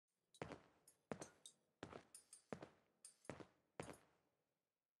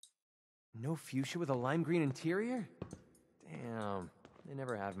No fuchsia with a lime green interior? Damn, they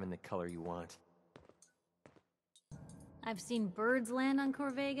never have them in the color you want. I've seen birds land on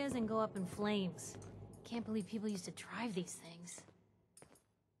Corvegas and go up in flames. Can't believe people used to drive these things.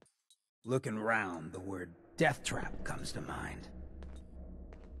 Looking round, the word death trap comes to mind.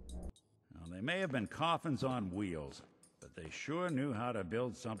 Well, they may have been coffins on wheels, but they sure knew how to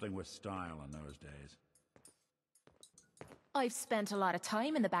build something with style in those days. I've spent a lot of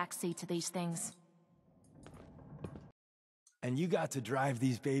time in the back seats of these things. And you got to drive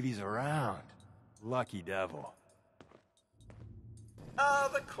these babies around. Lucky devil.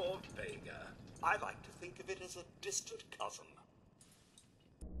 The Corvega. I like to think of it as a distant cousin.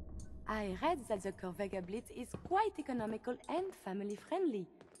 I read that the Corvega Blitz is quite economical and family-friendly,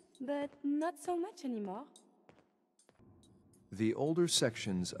 but not so much anymore. The older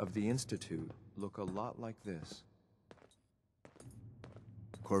sections of the Institute look a lot like this.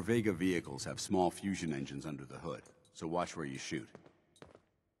 Corvega vehicles have small fusion engines under the hood, so watch where you shoot.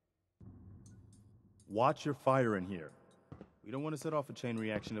 Watch your fire in here. We don't want to set off a chain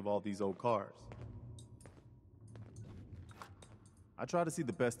reaction of all these old cars. I try to see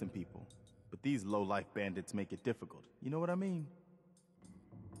the best in people, but these low-life bandits make it difficult. You know what I mean?